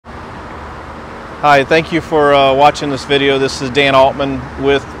Hi, thank you for watching this video. This is Dan Altman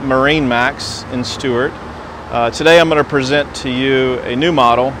with MarineMax in Stuart. Today I'm going to present to you a new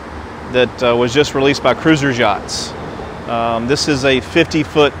model that was just released by Cruisers Yachts. This is a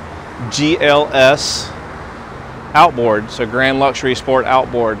 50-foot GLS Outboard, so Grand Luxury Sport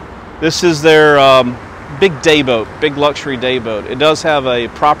Outboard. This is their big day boat, big luxury day boat. It does have a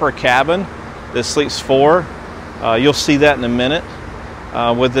proper cabin that sleeps four. You'll see that in a minute.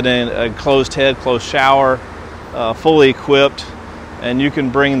 With it in a closed head, closed shower, fully equipped, and you can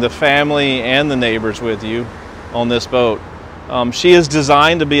bring the family and the neighbors with you on this boat. She is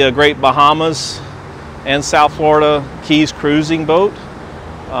designed to be a great Bahamas and South Florida Keys cruising boat.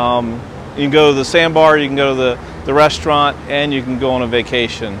 You can go to the sandbar, you can go to the restaurant, and you can go on a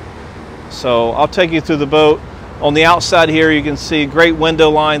vacation. So I'll take you through the boat. On the outside here you can see great window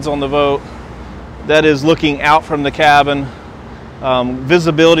lines on the boat. That is looking out from the cabin.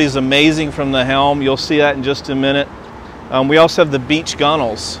 Visibility is amazing from the helm. You'll see that in just a minute. We also have the beach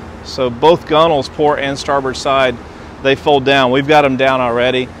gunnels. So both gunnels, port and starboard side, they fold down. We've got them down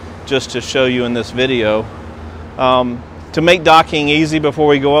already just to show you in this video. To make docking easy before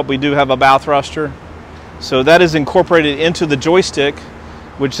we go up, we do have a bow thruster. So that is incorporated into the joystick,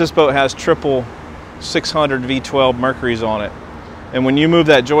 which this boat has triple 600 V12 Mercuries on it. And when you move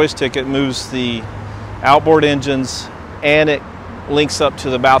that joystick, it moves the outboard engines and it links up to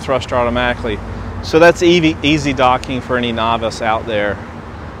the bow thruster automatically. So that's easy docking for any novice out there.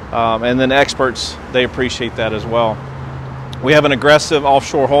 And then experts, they appreciate that as well. We have an aggressive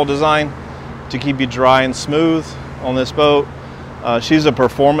offshore hull design to keep you dry and smooth on this boat. She's a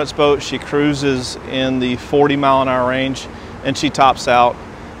performance boat. She cruises in the 40-mile-an-hour range, and she tops out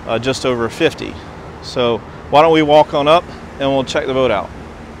just over 50. So why don't we walk on up and we'll check the boat out.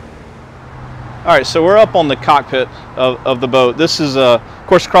 All right, so we're up on the cockpit of the boat. This is, of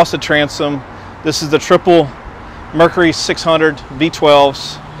course, across the transom. This is the triple Mercury 600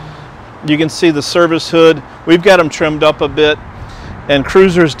 V12s. You can see the service hood. We've got them trimmed up a bit. And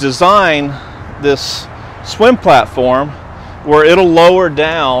Cruisers designed this swim platform where it'll lower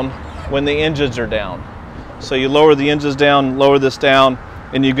down when the engines are down. So you lower the engines down, lower this down,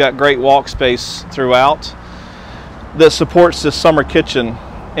 and you've got great walk space throughout that supports this summer kitchen.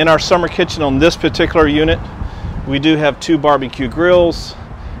 In our summer kitchen on this particular unit, we do have 2 barbecue grills,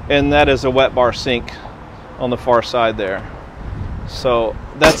 and that is a wet bar sink on the far side there. So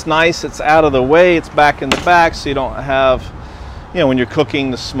that's nice. It's out of the way. It's back in the back, so you don't have, when you're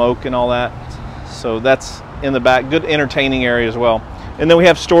cooking, the smoke and all that. So that's in the back. Good entertaining area as well. And then we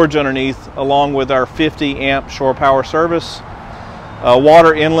have storage underneath, along with our 50-amp shore power service,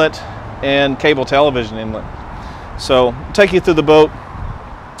 water inlet, and cable television inlet. So I'll take you through the boat.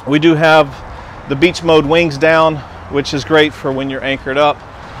 We do have the beach mode wings down, which is great for when you're anchored up.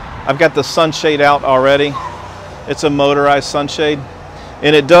 I've got the sunshade out already. It's a motorized sunshade,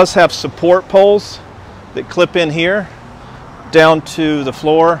 and it does have support poles that clip in here down to the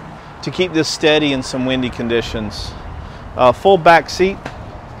floor to keep this steady in some windy conditions. Full back seat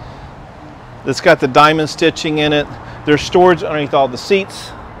that's got the diamond stitching in it. There's storage underneath all the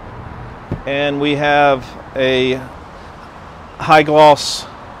seats, and we have a high gloss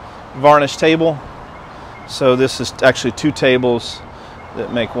varnish table. So this is actually 2 tables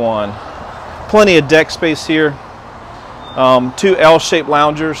that make one. Plenty of deck space here. 2 L-shaped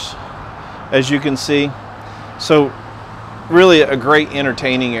loungers, as you can see. So really a great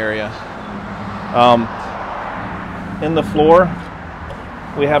entertaining area. In the floor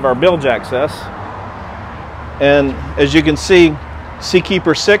we have our bilge access, and as you can see,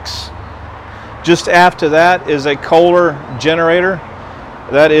 Seakeeper 6. Just after that is a Kohler generator.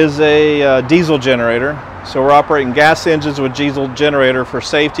 That is a diesel generator. So we're operating gas engines with diesel generator for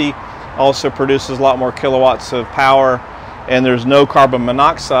safety. Also produces a lot more kilowatts of power, and there's no carbon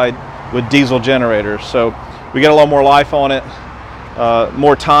monoxide with diesel generators. So we get a lot more life on it,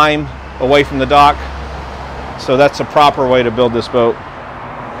 more time away from the dock. So that's a proper way to build this boat.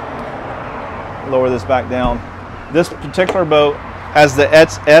 Lower this back down. This particular boat has the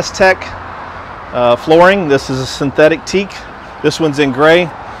S-Tech flooring. This is a synthetic teak. This one's in gray,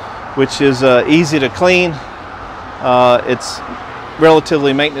 which is easy to clean. It's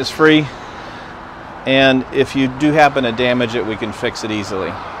relatively maintenance free, and if you do happen to damage it, we can fix it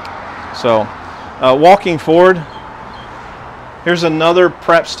easily. So walking forward, here's another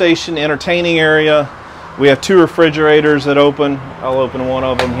prep station, entertaining area. We have 2 refrigerators that open. I'll open one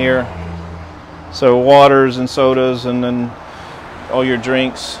of them here. So waters and sodas, and then all your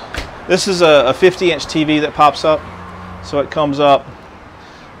drinks. This is a 50-inch TV that pops up. So it comes up,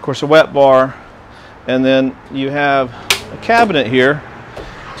 of course, a wet bar, and then you have a cabinet here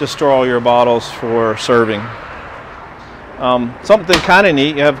to store all your bottles for serving. Something kind of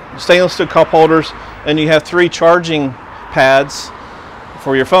neat, you have stainless steel cup holders, and you have 3 charging pads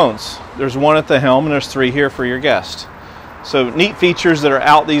for your phones. There's 1 at the helm, and there's 3 here for your guest. So neat features that are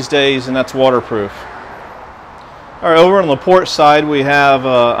out these days, and that's waterproof. All right, over on the port side, we have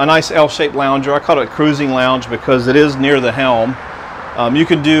a nice L-shaped lounger. I call it a cruising lounge because it is near the helm. You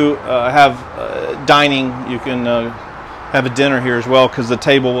can have dining. You can have a dinner here as well because the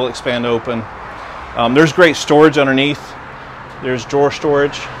table will expand open. There's great storage underneath. There's drawer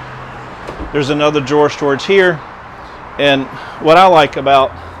storage. There's another drawer storage here. And what I like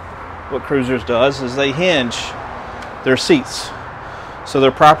about what Cruisers does is they hinge their seats. So they're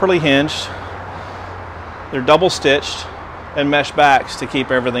properly hinged. They're double stitched and mesh backs to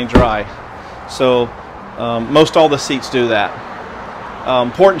keep everything dry. So most all the seats do that.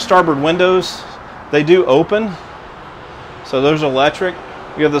 Port and starboard windows, they do open. So those are electric.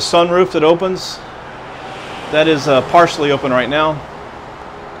 You have the sunroof that opens. That is partially open right now.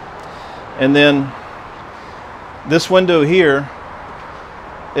 And then this window here,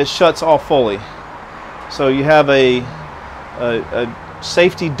 it shuts off fully. So you have a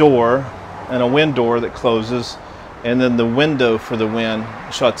safety door and a wind door that closes, and then the window for the wind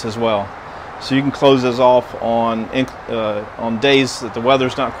shuts as well. So you can close this off on days that the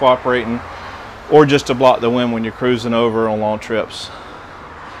weather's not cooperating, or just to block the wind when you're cruising over on long trips.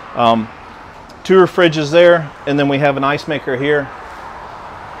 2 fridges there, and then we have an ice maker here.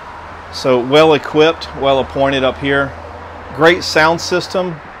 So well equipped, well appointed up here. Great sound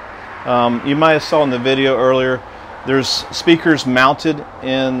system. You might have saw in the video earlier, there's speakers mounted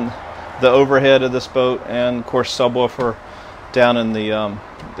in the overhead of this boat, and of course subwoofer down in the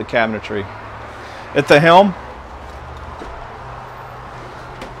cabinetry. At the helm,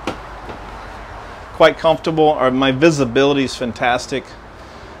 quite comfortable. My visibility is fantastic.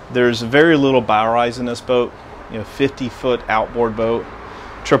 There's very little bow rise in this boat. 50-foot outboard boat,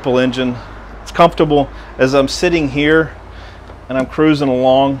 triple engine. It's comfortable. As I'm sitting here and I'm cruising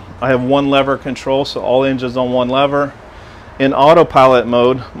along, I have 1 lever control, so all engines on 1 lever. In autopilot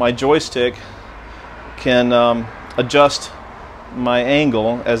mode, my joystick can adjust my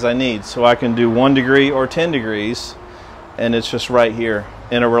angle as I need. So I can do 1 degree or 10 degrees, and it's just right here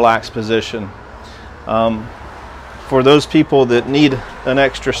in a relaxed position. For those people that need an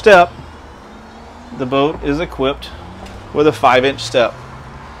extra step, the boat is equipped with a 5-inch step.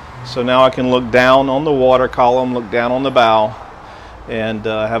 So now I can look down on the water column, look down on the bow, and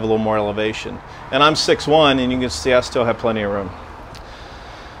have a little more elevation. And I'm 6'1", and you can see I still have plenty of room.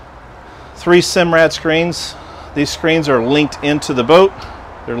 3 Simrad screens. These screens are linked into the boat.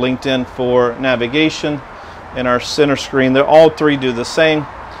 They're linked in for navigation. And our center screen, all 3 do the same.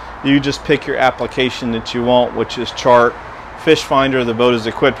 You just pick your application that you want, which is chart, fish finder, the boat is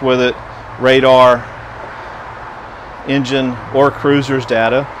equipped with it, radar, engine, or cruisers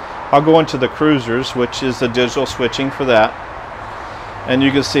data. I'll go into the cruisers, which is the digital switching for that. And you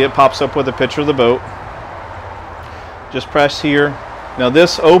can see it pops up with a picture of the boat. Just press here. Now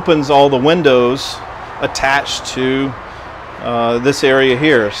this opens all the windows attached to this area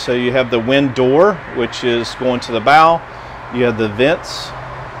here. So you have the wind door, which is going to the bow. You have the vents.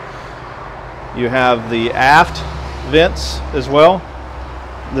 You have the aft vents as well.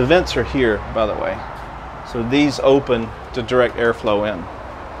 The vents are here, by the way. So these open to direct airflow in.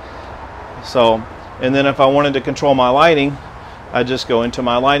 So, and then if I wanted to control my lighting, I just go into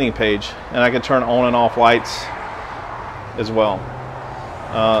my lighting page, and I can turn on and off lights as well.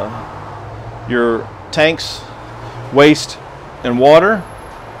 Your tanks, waste and water,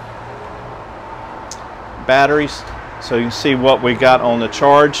 batteries, so you can see what we got on the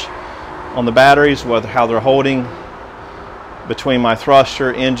charge on the batteries, how they're holding between my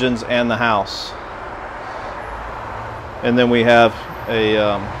thruster, engines, and the house. And then we have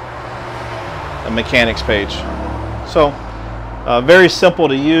a mechanics page. So very simple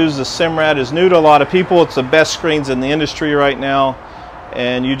to use. The Simrad is new to a lot of people. It's the best screens in the industry right now,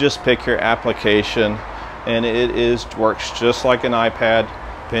 and you just pick your application, and it works just like an iPad.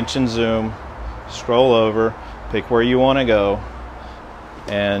 Pinch and zoom, scroll over, pick where you want to go,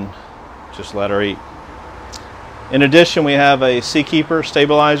 and just let her eat. In addition, we have a Seakeeper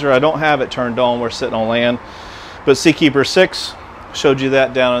stabilizer. I don't have it turned on, we're sitting on land, but Seakeeper 6, showed you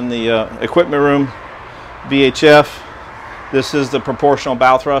that down in the equipment room. VHF, this is the proportional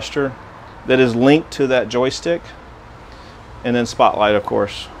bow thruster that is linked to that joystick, and then spotlight, of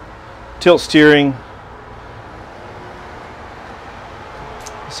course. Tilt steering.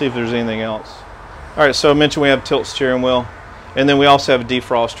 Let's see if there's anything else. All right, so I mentioned we have tilt steering wheel, and then we also have a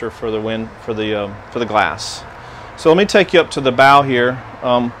defroster for the wind, for the glass. So let me take you up to the bow here.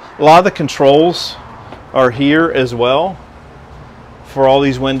 A lot of the controls are here as well for all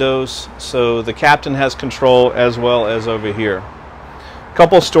these windows. So the captain has control as well as over here. A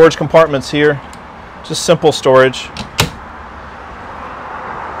couple of storage compartments here, just simple storage.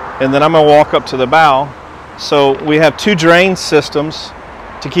 And then I'm going to walk up to the bow. So we have 2 drain systems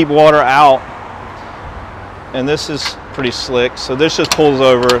to keep water out. And this is pretty slick. So this just pulls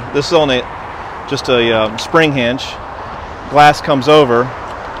over. This is only just a spring hinge. Glass comes over,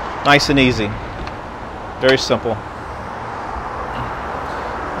 nice and easy. Very simple.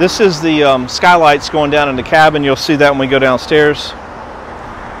 This is the skylights going down in the cabin. You'll see that when we go downstairs.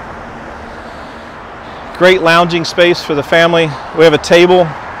 Great lounging space for the family. We have a table.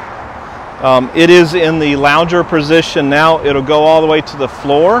 It is in the lounger position now. It'll go all the way to the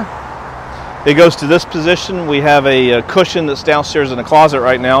floor. It goes to this position. We have a cushion that's downstairs in the closet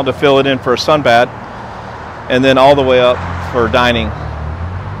right now to fill it in for a sunbath, and then all the way up for dining.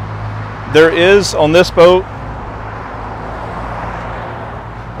 There is on this boat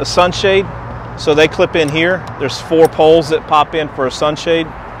a sunshade, so they clip in here. There's 4 poles that pop in for a sunshade.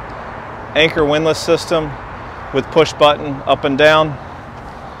 Anchor windlass system with push button up and down.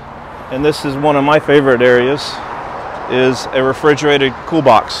 And this is one of my favorite areas, is a refrigerated cool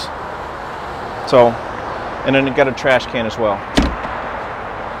box. So, and then you got a trash can as well.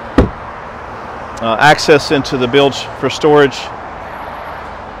 Access into the bilge for storage.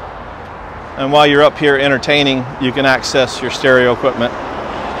 And while you're up here entertaining, you can access your stereo equipment.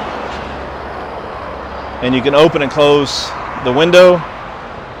 And you can open and close the window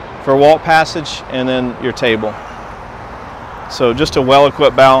for walk passage, and then your table. So just a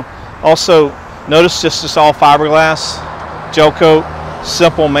well-equipped bow. Also, notice this is all fiberglass, gel coat,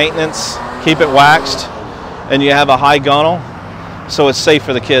 simple maintenance. Keep it waxed, and you have a high gunnel, so it's safe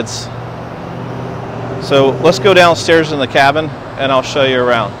for the kids. So let's go downstairs in the cabin, and I'll show you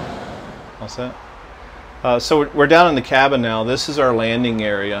around. What's that? So we're down in the cabin now. This is our landing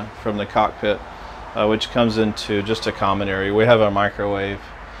area from the cockpit, which comes into just a common area. We have a microwave.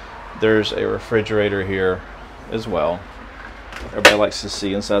 There's a refrigerator here as well. Everybody likes to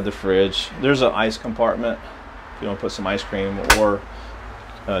see inside the fridge. There's an ice compartment if you want to put some ice cream or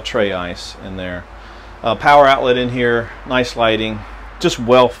tray ice in there. Power outlet in here, nice lighting, just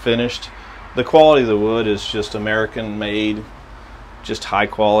well finished. The quality of the wood is just American made, just high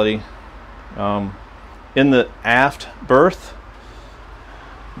quality. In the aft berth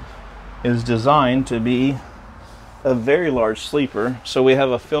is designed to be a very large sleeper, so we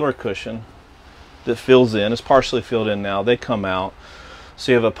have a filler cushion that fills in. It's partially filled in now. They come out,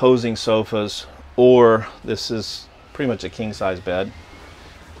 so you have opposing sofas, or this is pretty much a king-size bed.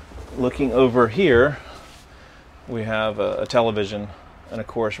 Looking over here, we have a television and of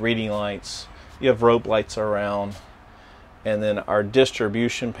course reading lights. You have rope lights around, and then our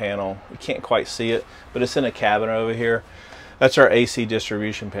distribution panel, you can't quite see it, but it's in a cabin over here. That's our AC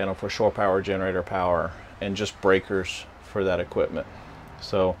distribution panel for shore power, generator power, and just breakers for that equipment.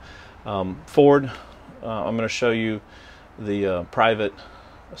 So forward, I'm going to show you the private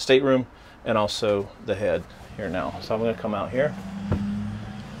stateroom and also the head here now. So I'm going to come out here.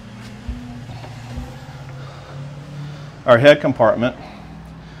 Our head compartment.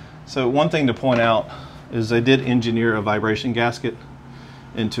 So one thing to point out is they did engineer a vibration gasket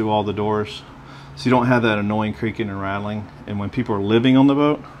into all the doors, so you don't have that annoying creaking and rattling. And when people are living on the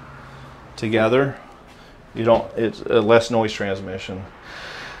boat together, you don't, it's a less noise transmission.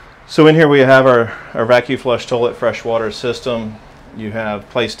 So in here we have our vacuum flush toilet freshwater system. You have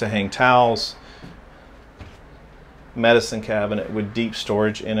place to hang towels, medicine cabinet with deep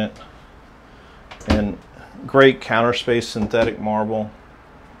storage in it, and great counter space, synthetic marble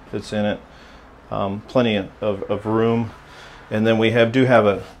that's in it. Plenty of room. And then we do have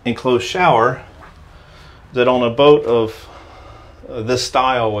an enclosed shower that on a boat of this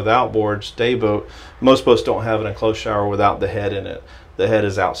style with outboards, day boat, most boats don't have an enclosed shower without the head in it. The head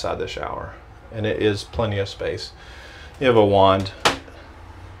is outside the shower, and it is plenty of space. You have a wand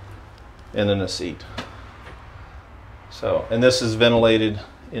and then a seat. So, and this is ventilated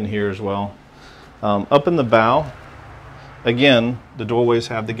in here as well. Up in the bow, again, the doorways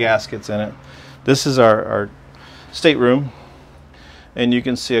have the gaskets in it. This is our stateroom, and you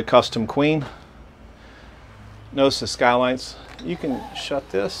can see a custom queen. Notice the skylights. You can shut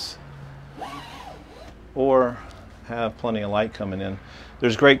this or have plenty of light coming in.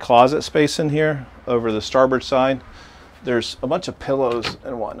 There's great closet space in here over the starboard side. There's a bunch of pillows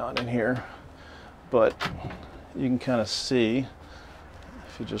and whatnot in here, but you can kind of see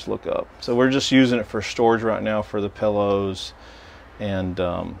if you just look up. So we're just using it for storage right now for the pillows and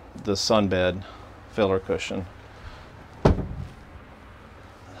the sunbed filler cushion.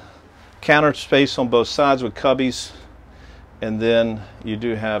 Counter space on both sides with cubbies, and then you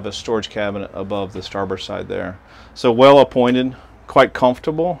do have a storage cabinet above the starboard side there. So well appointed, quite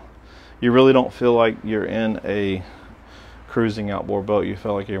comfortable. You really don't feel like you're in a cruising outboard boat. You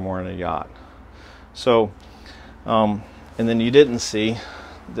feel like you're more in a yacht. So, and then you didn't see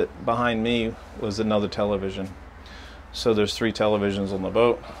that behind me was another television. So there's 3 televisions on the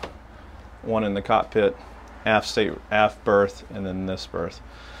boat, one in the cockpit, aft berth, and then this berth.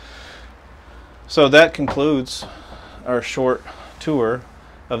 So that concludes our short tour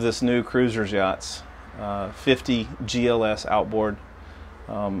of this new Cruisers Yachts 50 GLS Outboard.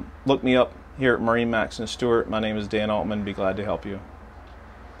 Look me up here at MarineMax in Stuart. My name is Dan Altman. Be glad to help you.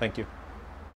 Thank you.